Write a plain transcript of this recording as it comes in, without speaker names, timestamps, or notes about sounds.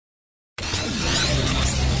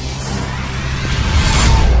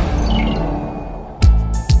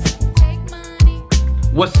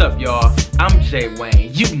What's up, y'all? I'm Jay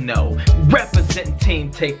Wayne, you know, representing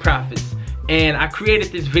Team Take Profits. And I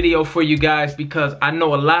created this video for you guys because I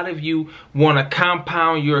know a lot of you want to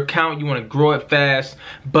compound your account, you want to grow it fast,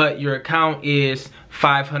 but your account is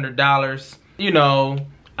 $500. You know,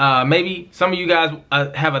 maybe some of you guys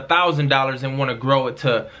have $1,000 and want to grow it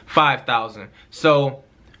to $5,000. So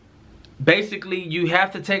basically, you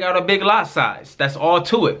have to take out a big lot size. That's all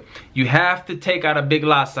to it. You have to take out a big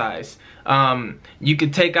lot size. You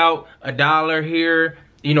could take out $1 here,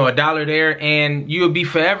 you know, $1 there, and you'll be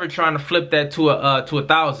forever trying to flip that to a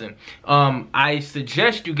 1,000. I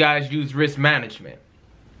suggest you guys use risk management,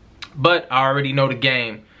 but I already know the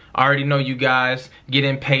game. I already know you guys get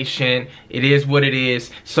impatient. It is what it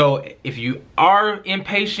is. So if you are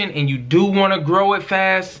impatient and you do want to grow it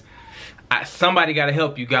fast, somebody got to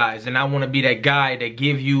help you guys, and I want to be that guy that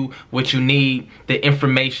give you what you need, the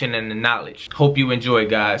information and the knowledge. Hope you enjoy,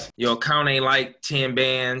 guys. Your account ain't like 10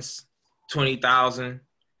 bands, 20,000,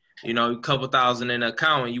 you know, a couple thousand in the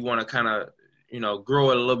account, and you want to kind of, you know,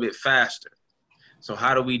 grow it a little bit faster. So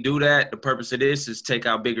how do we do that? The purpose of this is take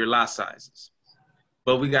out bigger lot sizes,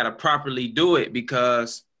 but we got to properly do it,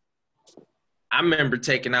 because I remember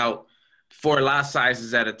taking out 4 lot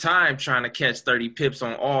sizes at a time, trying to catch 30 pips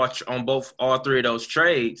on all three of those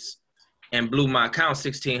trades, and blew my account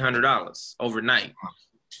 $1,600 overnight.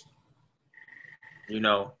 You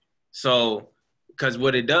know, so because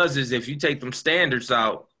what it does is, if you take them standards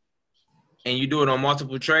out and you do it on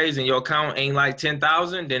multiple trades and your account ain't like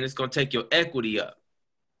 10,000, then it's gonna take your equity up.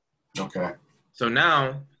 Okay. So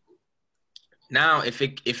now if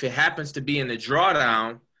it happens to be in the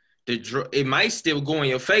drawdown, it might still go in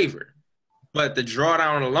your favor, but the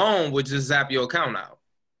drawdown alone would just zap your account out.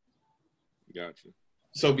 Gotcha.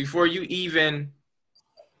 So before you even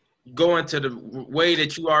go into the way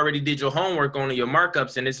that you already did your homework on your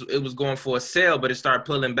markups, and it was going for a sell, but it started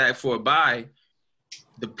pulling back for a buy,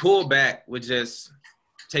 the pullback would just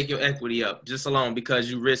take your equity up just alone,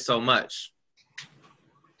 because you risk so much.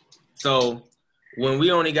 So when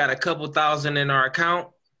we only got a couple thousand in our account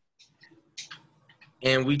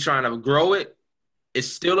and we trying to grow it, it's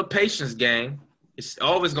still a patience game. It's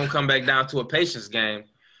always going to come back down to a patience game,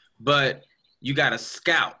 but you got to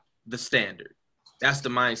scalp the standard. That's the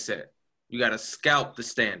mindset. You got to scalp the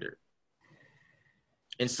standard.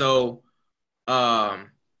 And so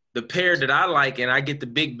the pair that I like, and I get the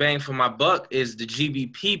big bang for my buck, is the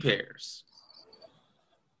GBP pairs.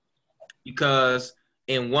 Because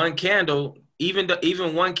in one candle, even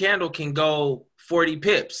one candle can go 40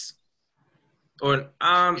 pips. Or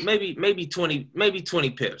maybe 20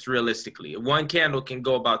 pips realistically. One candle can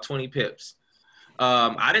go about 20 pips.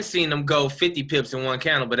 I didn't see them go 50 pips in one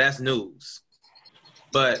candle, but that's news.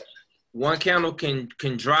 But one candle can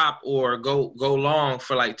drop or go long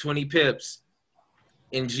for like 20 pips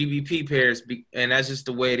in GBP pairs, and that's just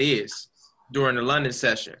the way it is during the London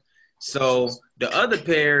session. So the other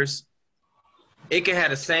pairs, it can have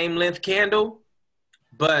the same length candle,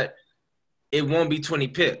 but it won't be 20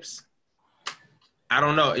 pips. I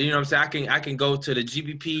don't know. You know what I'm saying? I can go to the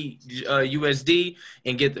GBP USD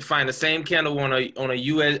and find the same candle on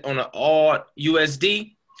a all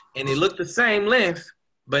USD, and it look the same length,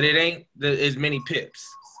 but it ain't as many pips.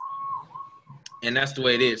 And that's the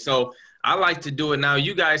way it is. So I like to do it now.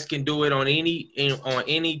 You guys can do it on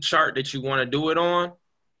any chart that you want to do it on,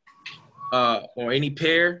 or any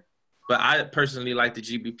pair. But I personally like the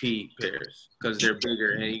GBP pairs because they're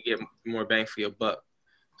bigger and you get more bang for your buck.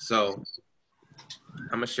 So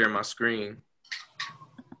I'm gonna share my screen.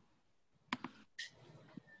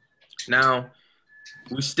 Now,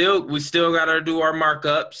 we still gotta do our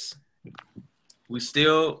markups. We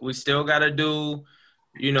still gotta do,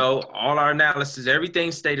 you know, all our analysis.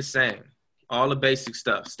 Everything stay the same. All the basic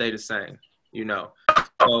stuff stay the same, you know.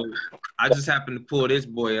 So I just happened to pull this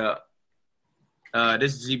boy up.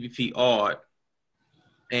 This is GBP odd,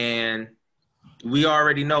 and we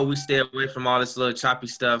already know we stay away from all this little choppy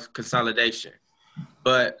stuff, consolidation.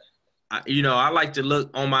 But, you know, I like to look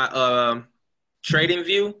on my trading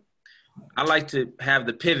view. I like to have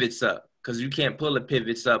the pivots up because you can't pull the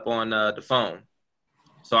pivots up on the phone.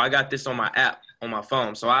 So I got this on my app on my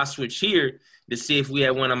phone. So I switch here to see if we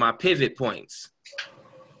had one of my pivot points.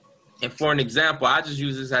 And for an example, I just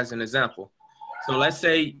use this as an example. So let's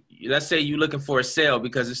say you're looking for a sell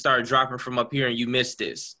because it started dropping from up here and you missed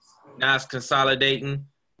this. Now it's consolidating.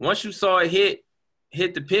 Once you saw it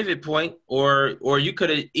hit the pivot point, or you could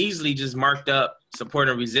have easily just marked up support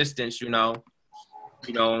and resistance, you know,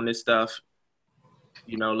 on this stuff.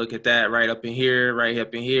 You know, look at that right up in here, right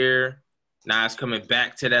up in here. Now it's coming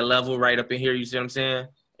back to that level right up in here. You see what I'm saying?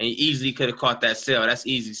 And you easily could have caught that sell. That's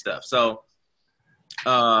easy stuff. So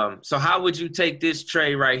So how would you take this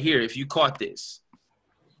trade right here if you caught this?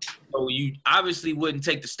 So you obviously wouldn't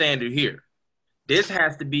take the standard here. This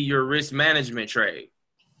has to be your risk management trade.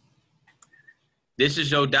 This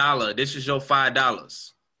is your dollar. This is your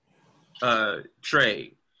 $5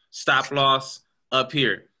 trade. Stop loss up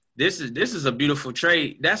here. This is a beautiful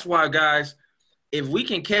trade. That's why, guys, if we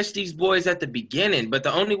can catch these boys at the beginning, but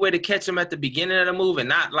the only way to catch them at the beginning of the move and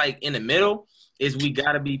not like in the middle is we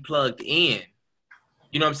got to be plugged in.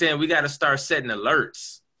 You know what I'm saying? We got to start setting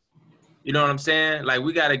alerts. You know what I'm saying? Like,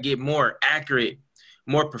 we got to get more accurate,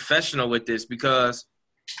 more professional with this because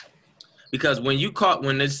when you caught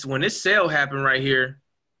when this sale happened right here,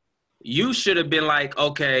 you should have been like,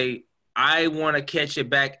 okay, I want to catch it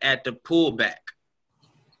back at the pullback.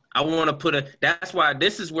 I want to that's why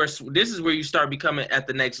this is where you start becoming at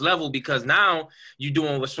the next level, because now you're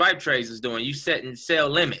doing what Swipe Trades is doing. You setting sell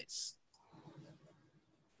limits.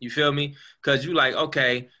 You feel me? Because you like,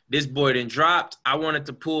 okay, this boy done dropped. I wanted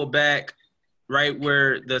to pull back right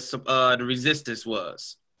where the resistance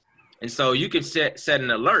was. And so you can set an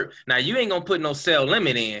alert. Now, you ain't going to put no sell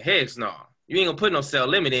limit in. Heck no. You ain't going to put no sell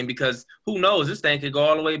limit in because who knows? This thing could go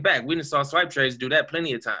all the way back. We done saw Swipe Trades do that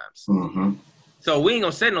plenty of times. Mm-hmm. So we ain't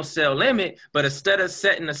going to set no sell limit, but instead of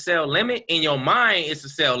setting a sell limit, in your mind, it's a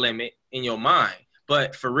sell limit in your mind.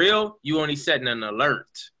 But for real, you only setting an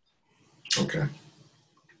alert. Okay.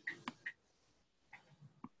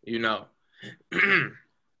 You know.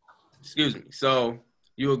 Excuse me. So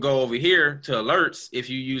you will go over here to alerts if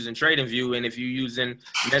you're using TradingView, and if you're using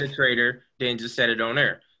MetaTrader, then just set it on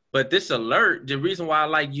there. But this alert, the reason why I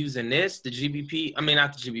like using this, the GBP, I mean,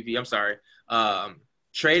 not the GBP, I'm sorry,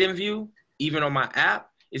 TradingView, even on my app,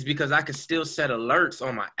 is because I can still set alerts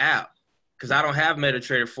on my app because I don't have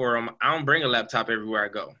MetaTrader for them. I don't bring a laptop everywhere I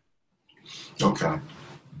go. Okay.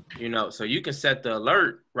 You know, so you can set the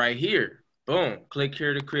alert right here. Boom. Click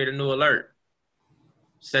here to create a new alert.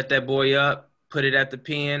 Set that boy up. Put it at the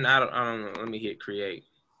pin. I don't know. Let me hit create.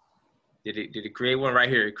 Did it create one right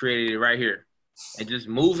here? It created it right here. And just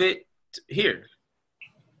move it here.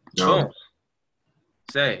 No. Boom.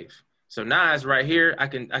 Save. So now it's right here. I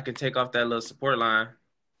can take off that little support line.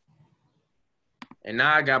 And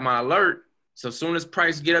now I got my alert. So as soon as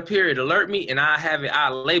price get up here, it alert me, and I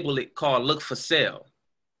label it called look for sale.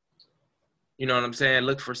 You know what I'm saying?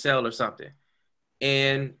 Look for sale or something.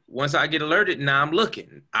 And once I get alerted, now I'm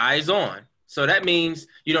looking, eyes on. So that means,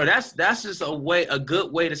 you know, that's just a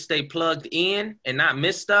good way to stay plugged in and not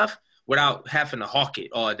miss stuff without having to hawk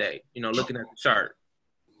it all day, you know, looking at the chart.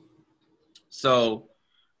 So,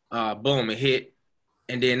 boom, it hit.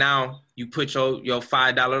 And then now you put your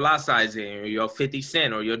 $5 lot size in, or your 50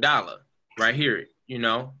 cent or your dollar right here, you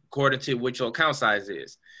know, according to what your account size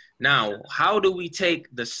is. Now, how do we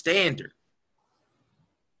take the standard?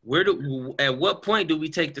 At what point do we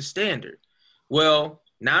take the standard? Well,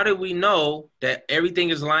 now that we know that everything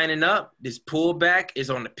is lining up, this pullback is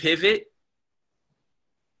on the pivot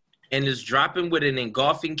and is dropping with an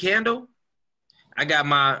engulfing candle. I got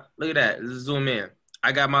my, look at that, let's zoom in.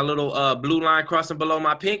 I got my little blue line crossing below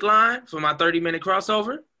my pink line for my 30-minute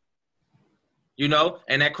crossover. You know,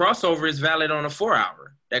 and that crossover is valid on a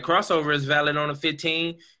 4-hour. That crossover is valid on a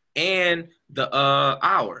 15 and the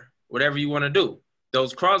hour, whatever you want to do.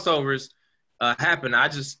 Those crossovers happen. I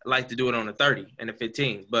just like to do it on the 30 and the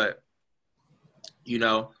 15. But, you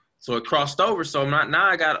know, so it crossed over. So now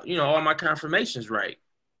I got, you know, all my confirmations right.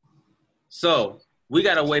 So we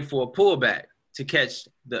got to wait for a pullback to catch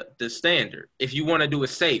the standard if you want to do it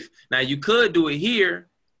safe. Now, you could do it here,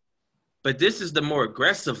 but this is the more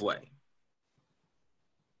aggressive way.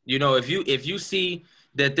 You know, if you see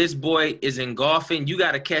that this boy is engulfing, you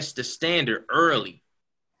got to catch the standard early.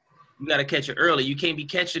 You got to catch it early. You can't be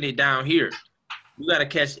catching it down here. You got to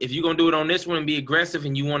catch, if you're going to do it on this one and be aggressive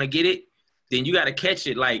and you want to get it, then you got to catch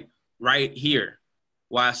it like right here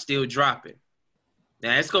while it's still dropping.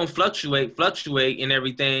 Now, it's going to fluctuate and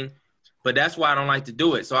everything, but that's why I don't like to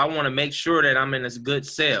do it. So I want to make sure that I'm in a good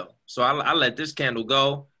sell. So I let this candle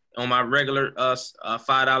go on my regular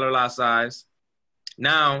 $5 lot size.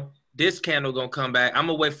 Now, this candle going to come back. I'm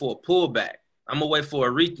going to wait for a pullback. I'm going to wait for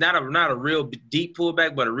not a real deep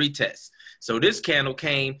pullback, but a retest. So this candle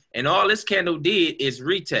came, and all this candle did is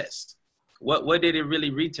retest. What did it really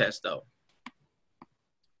retest, though?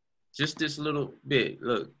 Just this little bit.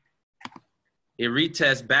 Look. It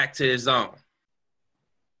retests back to the zone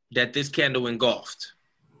that this candle engulfed.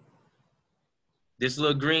 This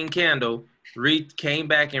little green candle came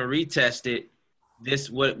back and retested this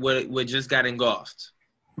what just got engulfed.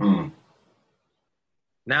 Mm.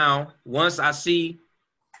 Now, once I see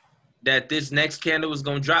that this next candle is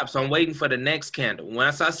gonna drop. So I'm waiting for the next candle.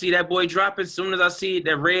 Once I see that boy dropping, as soon as I see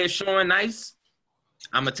that red showing nice,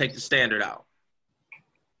 I'm gonna take the standard out.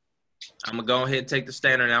 I'm gonna go ahead and take the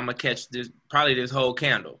standard, and I'm gonna catch probably this whole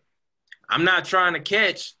candle. I'm not trying to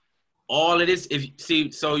catch all of this.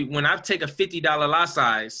 So when I take a $50 lot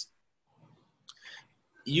size,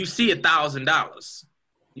 you see $1,000.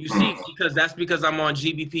 You see, because I'm on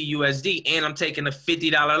GBP USD and I'm taking a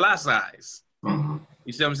 $50 lot size.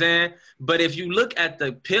 You see what I'm saying? But if you look at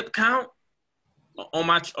the pip count on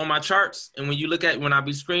my charts, and when I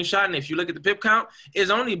be screenshotting, if you look at the pip count, it's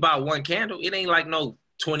only about one candle. It ain't like no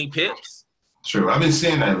 20 pips. True. I've been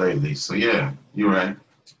seeing that lately. So yeah, you're right.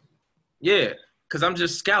 Yeah, because I'm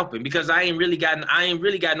just scalping because I ain't really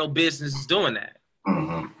got no business doing that.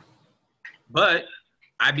 But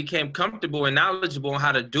I became comfortable and knowledgeable on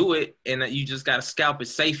how to do it, and you just gotta scalp it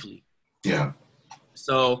safely. Yeah.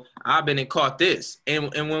 So I've been and caught this.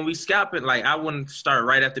 And when we scalp it, like I wouldn't start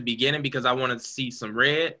right at the beginning because I wanted to see some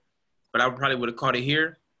red, but I probably would have caught it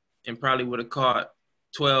here and probably would have caught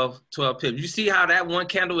 12 pips. You see how that one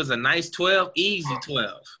candle is a nice 12? Easy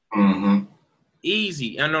 12.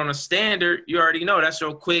 Easy. And on a standard, you already know that's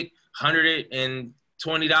your quick $120,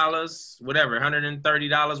 whatever,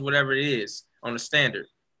 $130, whatever it is on the standard.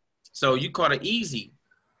 So you caught it easy.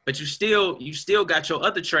 But you still got your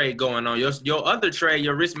other trade going on. Your other trade,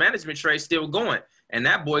 your risk management trade still going. And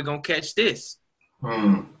that boy gonna catch this.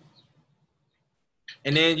 And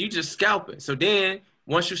then you just scalp it. So then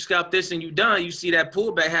once you scalp this and you done, you see that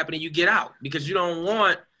pullback happening, you get out. Because you don't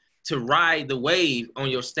want to ride the wave on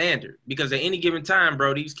your standard. Because at any given time,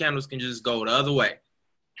 bro, these candles can just go the other way.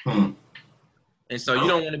 And so you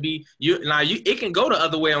don't want to be it can go the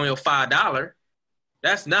other way on your $5.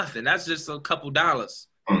 That's nothing. That's just a couple dollars.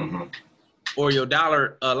 Or your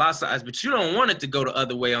dollar lot size, but you don't want it to go the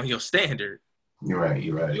other way on your standard. You're right.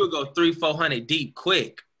 You'll go 300-400 deep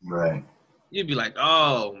quick. Right. You'd be like,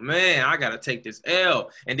 oh man, I gotta take this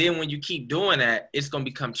L. And then when you keep doing that, it's gonna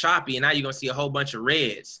become choppy, and now you're gonna see a whole bunch of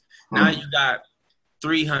reds. Now you got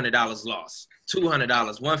 $300 loss, $200,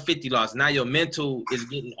 $150 loss. Now your mental is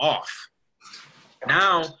getting off.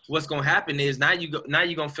 Now what's gonna happen is now you're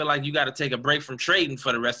gonna feel like you gotta take a break from trading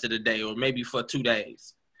for the rest of the day, or maybe for 2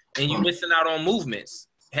 days. And you're missing out on movements.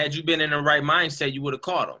 Had you been in the right mindset, you would have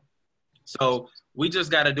caught them. So we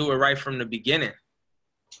just got to do it right from the beginning.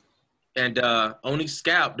 And only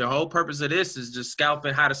scalp. The whole purpose of this is just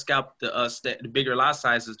scalping how to scalp the bigger lot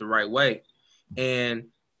sizes the right way. And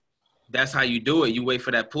that's how you do it. You wait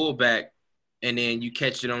for that pullback, and then you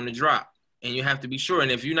catch it on the drop. And you have to be sure.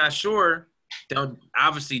 And if you're not sure, don't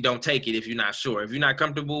take it if you're not sure. If you're not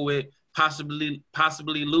comfortable with possibly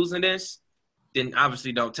losing this, then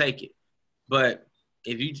obviously don't take it. But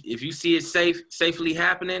if you see it safely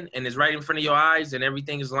happening and it's right in front of your eyes and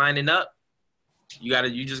everything is lining up, you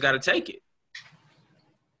just gotta take it.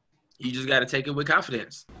 You just gotta take it with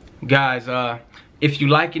confidence. Guys, if you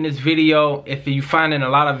liking this video, if you finding a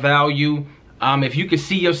lot of value, if you can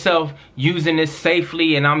see yourself using this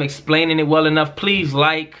safely and I'm explaining it well enough, please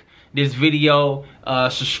like this video,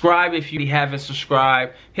 subscribe if you haven't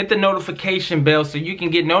subscribed, hit the notification bell so you can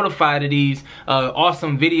get notified of these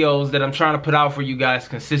awesome videos that I'm trying to put out for you guys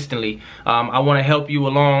consistently. I want to help you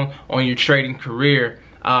along on your trading career.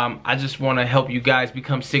 I just want to help you guys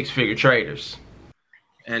become six-figure traders.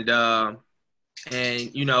 And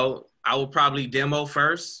you know, I will probably demo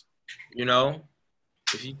first, you know,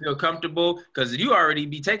 if you feel comfortable, because you already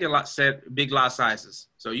be taking big lot sizes.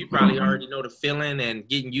 So you probably already know the feeling and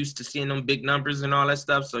getting used to seeing them big numbers and all that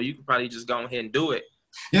stuff. So you could probably just go ahead and do it.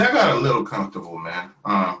 Yeah, I got a little comfortable, man.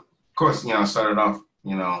 Of course, you know, I started off,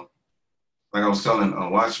 you know, like I was telling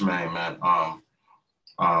Watchman, man,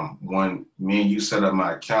 when me and you set up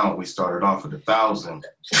my account, we started off with 1,000,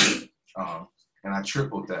 and I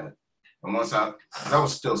tripled that. And I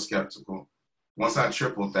was still skeptical. Once I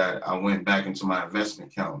tripled that, I went back into my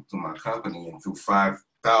investment account through my company and threw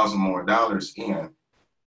 $5,000 more in,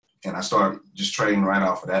 and I started just trading right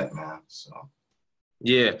off of that, man. So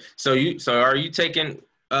yeah. So are you taking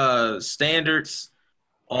standards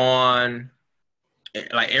on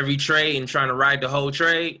like every trade and trying to ride the whole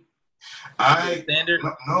trade?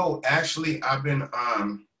 No, actually, I've been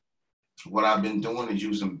what I've been doing is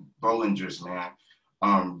using Bollingers,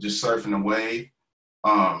 man. Just surfing the wave.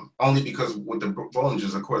 Only because with the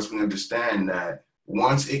Bollingers, of course, we understand that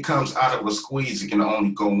once it comes out of a squeeze, it can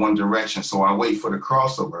only go one direction. So I wait for the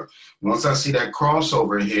crossover. Once I see that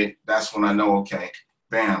crossover hit, that's when I know, okay,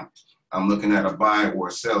 bam, I'm looking at a buy or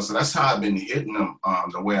a sell. So that's how I've been hitting them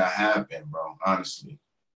the way I have been, bro, honestly.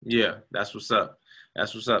 Yeah, that's what's up.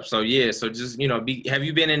 That's what's up. So, yeah, so just, you know, have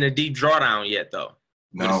you been in a deep drawdown yet, though?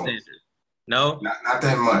 with a No, standard? No? not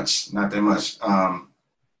that much. Not that much.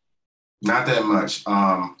 Not that much.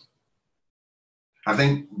 I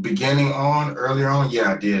think earlier on,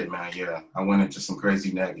 yeah, I did, man. Yeah, I went into some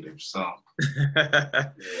crazy negatives. So, yeah.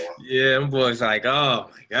 Yeah, them boys like, oh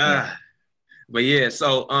my God. Yeah. But yeah,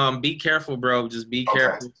 so be careful, bro. Just be Okay.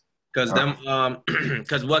 careful. Because All right.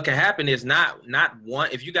 because what can happen is not one,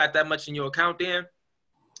 if you got that much in your account, then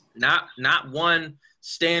not one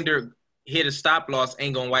standard hit a stop loss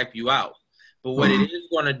ain't gonna wipe you out. But what it is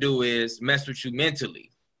gonna do is mess with you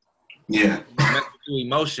mentally. Yeah. Mess with you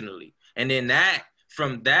emotionally. And then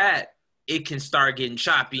from that, it can start getting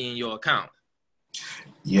choppy in your account.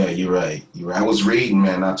 Yeah, you're right. You're right. I was reading,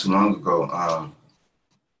 man, not too long ago,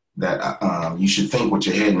 that you should think with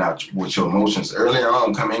your head, not with your emotions. Earlier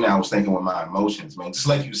on, coming in, I was thinking with my emotions, man. Just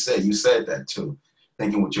like you said that too.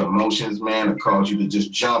 Thinking with your emotions, man, it caused you to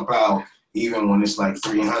just jump out, even when it's like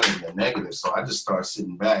 300 in the negative. So I just started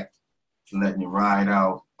sitting back and letting it ride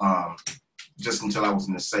out, just until I was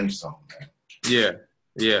in the safe zone, man.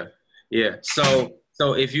 Yeah.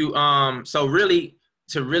 So if you so really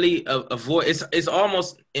to really avoid, it's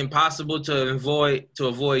almost impossible to avoid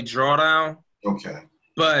drawdown. Okay.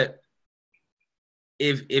 But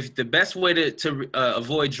if the best way to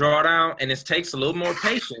avoid drawdown, and it takes a little more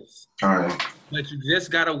patience. All right. But you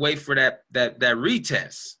just gotta wait for that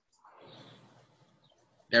retest.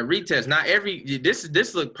 That retest. Not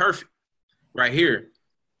this look perfect right here,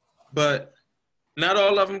 but not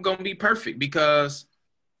all of them gonna be perfect, because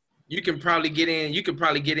you can probably get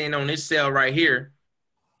in on this sell right here,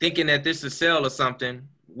 thinking that this is a sell or something.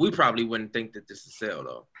 We probably wouldn't think that this is a sell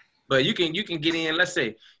though. But you can get in. Let's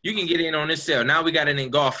say you can get in on this sell. Now we got an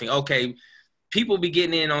engulfing. Okay, people be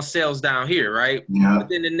getting in on sales down here, right? Yeah. But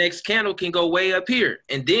then the next candle can go way up here,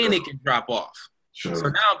 and then it can drop off. Sure. So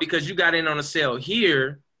now, because you got in on a sell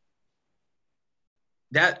here,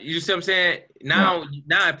 that, you see what I'm saying? Now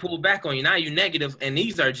I pull back on you. Now you're negative, and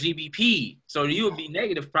these are GBP. So you would be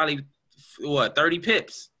negative probably 30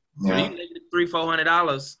 pips. So you negative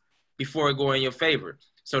 $300-400 before it go in your favor.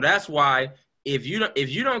 So that's why if you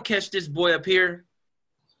don't catch this boy up here,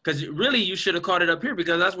 because really you should have caught it up here,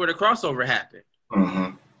 because that's where the crossover happened.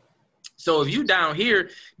 Mm-hmm. So if you down here,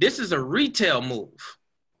 this is a retail move.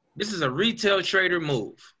 This is a retail trader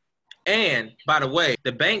move. And by the way,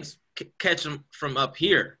 the banks catch them from up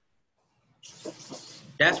here.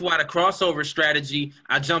 That's why the crossover strategy,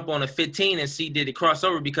 I jump on a 15 and see did it cross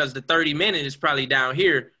over, because the 30-minute is probably down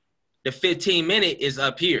here. The 15-minute is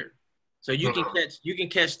up here. So you can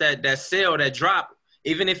catch that sell, that drop,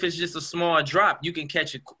 even if it's just a small drop, you can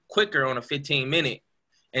catch it quicker on a 15-minute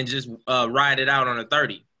and just ride it out on a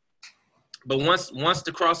 30. But once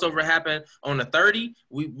the crossover happened on the 30,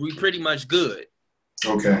 we pretty much good.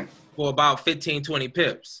 Okay. For about 15, 20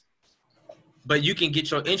 pips. But you can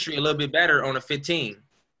get your entry a little bit better on a 15.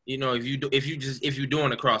 You know, if you're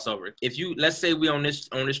doing a crossover. If you, let's say we on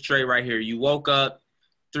this trade right here, you woke up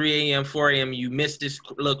 3 a.m., 4 a.m., you missed this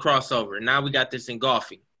little crossover. Now we got this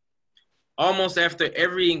engulfing. Almost after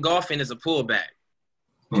every engulfing is a pullback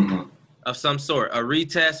of some sort, a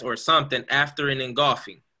retest or something after an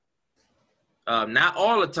engulfing. Not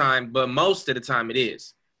all the time, but most of the time it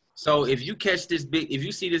is. So if you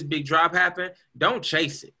see this big drop happen, don't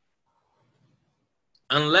chase it.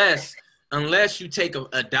 Unless you take a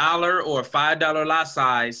 $1 or a $5 lot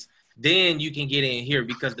size, then you can get in here,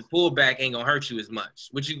 because the pullback ain't gonna hurt you as much.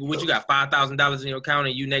 What you got, $5,000 in your account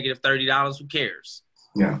and you negative $30? Who cares?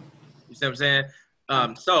 Yeah. You see what I'm saying?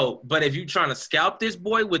 But if you're trying to scalp this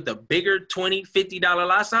boy with a bigger $20, $50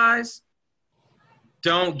 lot size,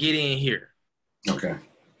 don't get in here. Okay.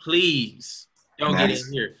 Please don't get in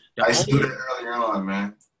here. I used to do that earlier on,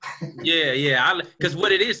 man. Yeah. Because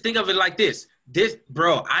what it is, think of it like this.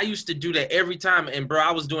 Bro, I used to do that every time, and bro,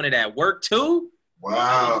 I was doing it at work too. Wow.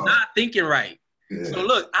 I was not thinking right. Yeah. So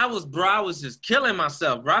look, I was just killing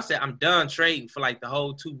myself, bro. I said, I'm done trading for like the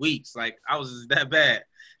whole 2 weeks. Like, I was just that bad.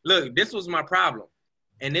 Look, this was my problem.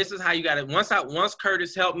 And this is how you got it. Once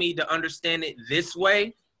Curtis helped me to understand it this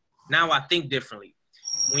way, now I think differently.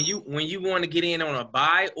 When you want to get in on a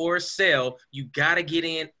buy or a sell, you got to get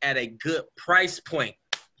in at a good price point.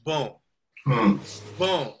 Boom. Boom.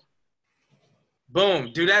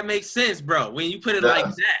 Boom. Do that make sense, bro? When you put it like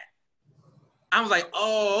that, I was like,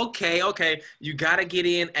 oh, okay. You got to get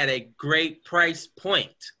in at a great price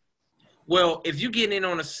point. Well, if you get in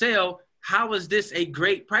on a sale, how is this a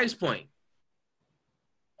great price point?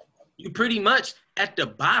 You pretty much at the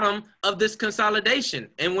bottom of this consolidation.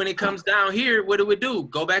 And when it comes down here, what do it do?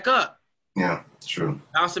 Go back up. Yeah, true.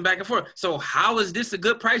 Bouncing back and forth. So how is this a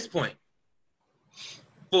good price point?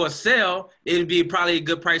 For a sell, it'd be probably a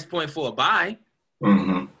good price point for a buy.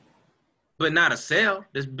 Mm-hmm. but not a sell.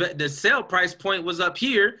 The sell price point was up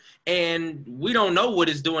here, and we don't know what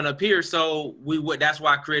it's doing up here. So that's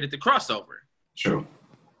why I created the crossover. True.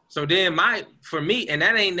 So then for me, and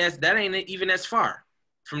that ain't even as far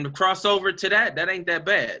from the crossover to that ain't that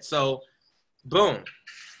bad. So boom.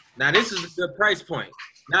 Now this is a good price point.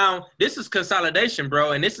 Now this is consolidation,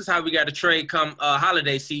 bro, and this is how we got to trade come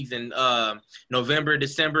holiday season, November,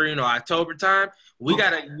 December, October time. We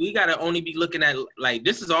gotta only be looking at like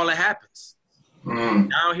this is all that happens.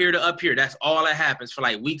 Down here to up here, that's all that happens for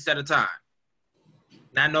like weeks at a time.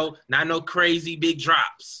 Not no crazy big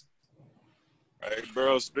drops. Hey,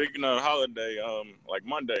 bro. Speaking of holiday, like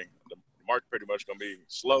Monday, the market pretty much gonna be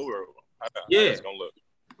slow, or how it's gonna look.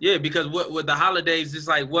 Yeah, because what the holidays is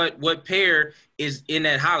like, what pair is in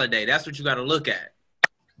that holiday? That's what you got to look at.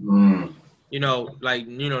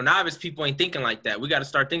 Novice people ain't thinking like that. We got to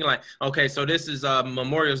start thinking like, okay, so this is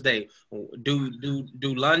Memorial's Day. Do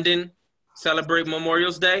London celebrate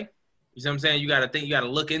Memorial's Day? You see what I'm saying? You got to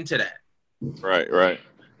look into that. Right.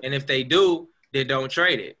 And if they do, then don't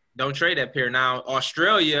trade it. Don't trade that pair. Now,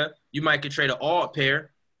 Australia, you might could trade an alt pair.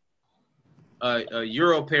 A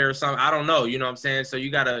euro pair or something. I don't know. You know what I'm saying? So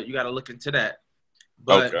you gotta look into that.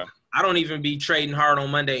 But okay. I don't even be trading hard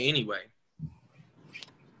on Monday anyway.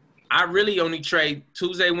 I really only trade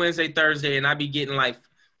Tuesday, Wednesday, Thursday, and I be getting like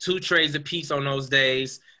 2 trades a piece on those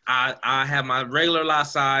days. I have my regular lot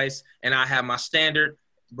size and I have my standard.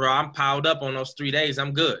 Bro, I'm piled up on those 3 days.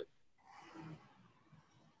 I'm good.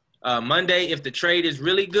 Monday, if the trade is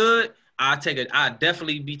really good, I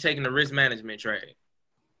definitely be taking a risk management trade.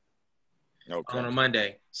 Okay. On a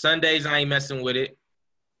Monday. Sundays, I ain't messing with it.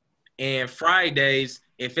 And Fridays,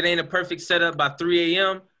 if it ain't a perfect setup by 3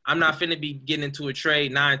 a.m., I'm not finna be getting into a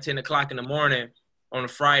trade 9, 10 o'clock in the morning on a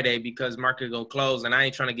Friday because market go close, and I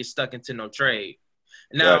ain't trying to get stuck into no trade.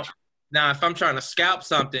 Now, if I'm trying to scalp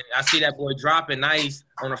something, I see that boy dropping nice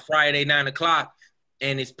on a Friday, 9 o'clock,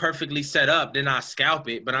 and it's perfectly set up, then I'll scalp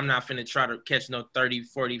it, but I'm not finna try to catch no 30,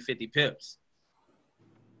 40, 50 pips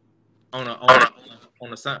on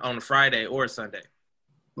a Friday or a Sunday.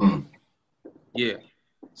 Yeah.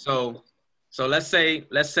 So let's say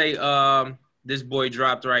this boy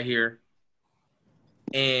dropped right here,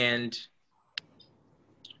 and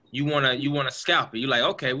you wanna scalp it. You're like,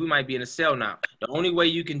 okay, we might be in a sell now. The only way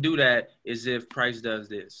you can do that is if price does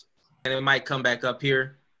this, and it might come back up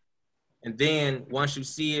here, and then once you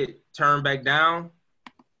see it turn back down,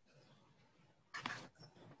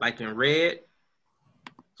 like in red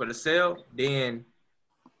for the sell, then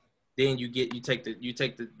you take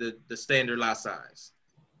the standard lot size.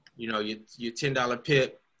 Your $10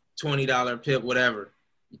 pip, $20 pip, whatever.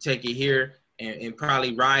 You take it here and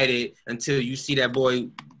probably ride it until you see that boy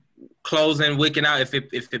closing, wicking out. If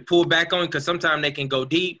it pull back on, because sometimes they can go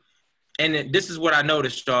deep. And this is what I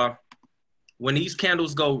noticed, y'all. When these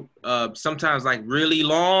candles go sometimes like really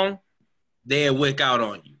long, they'll wick out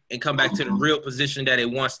on you and come back to the real position that it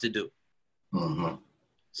wants to do.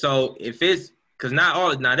 So if it's because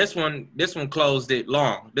now this one closed it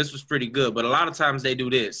long. This was pretty good, but a lot of times they do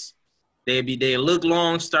this. They look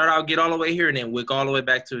long, start out, get all the way here, and then wick all the way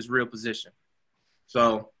back to its real position.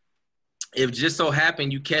 So if just so happen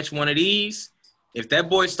you catch one of these, if that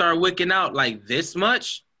boy start wicking out like this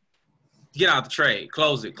much, get out the trade,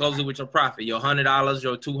 close it with your profit, your $100,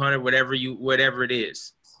 your $200, whatever it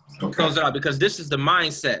is. Okay. Close it out, because this is the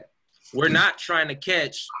mindset. We're not trying to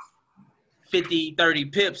catch 50, 30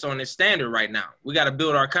 pips on this standard right now. We got to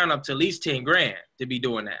build our account up to at least 10 grand to be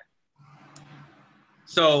doing that.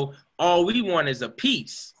 So all we want is a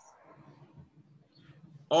piece.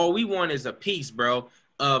 All we want is a piece, bro,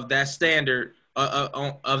 of that standard,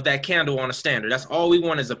 of that candle on a standard. That's all we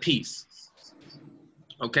want is a piece.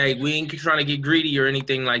 Okay, we ain't trying to get greedy or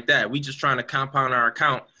anything like that. We just trying to compound our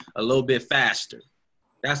account a little bit faster.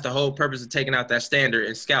 That's the whole purpose of taking out that standard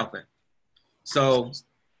and scalping. So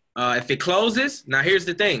if it closes, now here's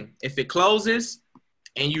the thing. If it closes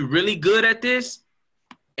and you're really good at this,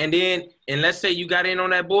 and let's say you got in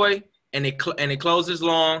on that boy and it closes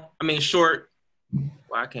short.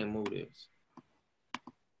 Well, I can't move this.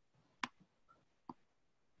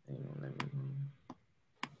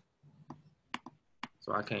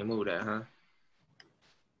 So I can't move that, huh?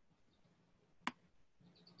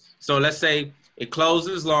 So let's say it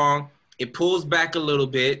closes long, it pulls back a little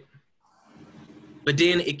bit, but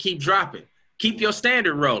then it keep dropping. Keep your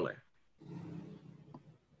standard rolling.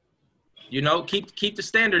 Keep the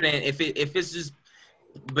standard in. If it's just,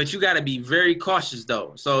 but you got to be very cautious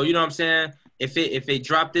though. So you know what I'm saying? If it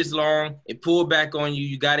dropped this long, it pulled back on you,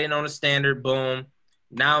 you got in on the standard, boom.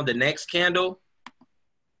 Now the next candle,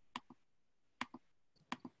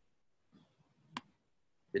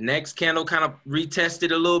 The next candle kind of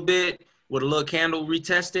retested a little bit with a little candle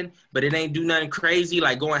retesting, but it ain't do nothing crazy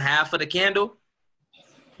like going half of the candle.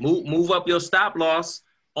 Move up your stop loss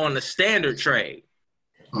on the standard trade.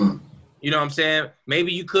 You know what I'm saying?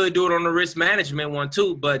 Maybe you could do it on the risk management one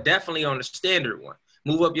too, but definitely on the standard one.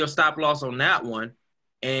 Move up your stop loss on that one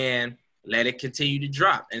and let it continue to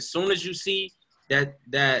drop. As soon as you see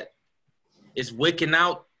that it's wicking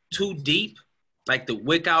out too deep, like the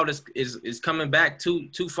wick out is coming back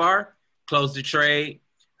too far, close the trade.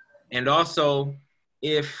 And also,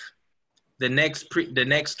 if the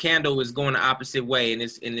next candle is going the opposite way and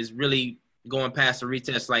it's really going past the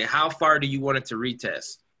retest, like how far do you want it to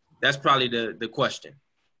retest? That's probably the question.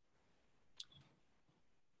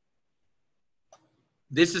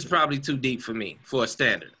 This is probably too deep for me for a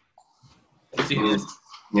standard. See this?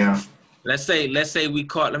 Yeah. Let's say we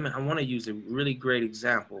caught. I want to use a really great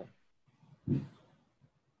example.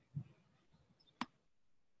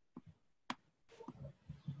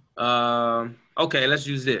 Okay, let's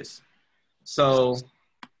use this. So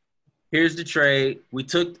here's the trade. We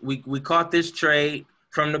caught this trade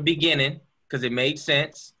from the beginning because it made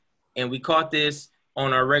sense, and we caught this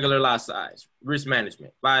on our regular lot size. Risk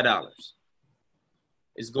management, $5.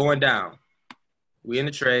 It's going down. We in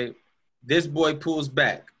the trade. This boy pulls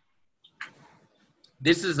back.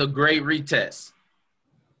 This is a great retest.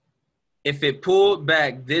 If it pulled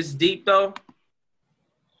back this deep though,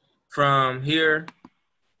 from here,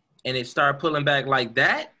 and it started pulling back like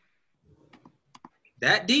that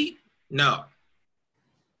deep, no.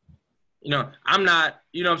 You know, I'm not,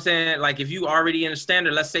 you know what I'm saying? Like if you already in a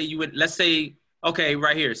standard, let's say, okay,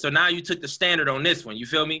 right here. So now you took the standard on this one, you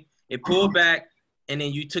feel me? It pulled back and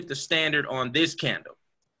then you took the standard on this candle.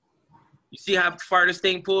 You see how far this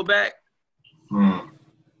thing pulled back?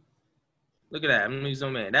 Look at that. Let me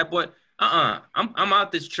zoom in. That boy, I'm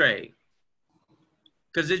out this trade.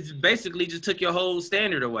 Because it basically just took your whole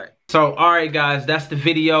standard away. So, all right, guys, that's the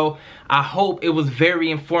video. I hope it was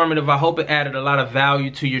very informative. I hope it added a lot of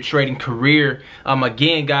value to your trading career.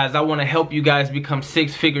 Again, guys, I want to help you guys become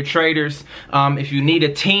six-figure traders. If you need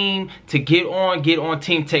a team to get on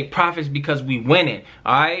Team Take Profits because we winning,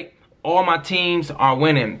 all right? All my teams are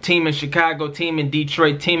winning. Team in Chicago, team in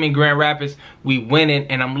Detroit, team in Grand Rapids, we winning,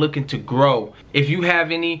 and I'm looking to grow. If you have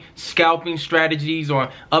any scalping strategies or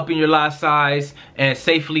upping your lot size and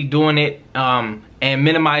safely doing it and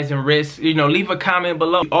minimizing risk, you know, leave a comment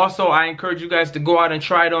below. Also, I encourage you guys to go out and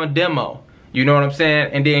try it on demo. You know what I'm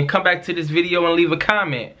saying? And then come back to this video and leave a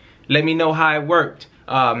comment. Let me know how it worked.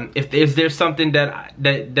 If there's something that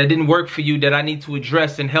didn't work for you that I need to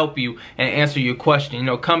address and help you and answer your question, you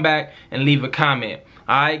know, come back and leave a comment.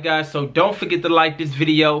 Alright guys, so don't forget to like this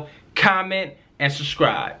video, comment, and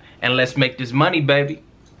subscribe. And let's make this money, baby.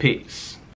 Peace.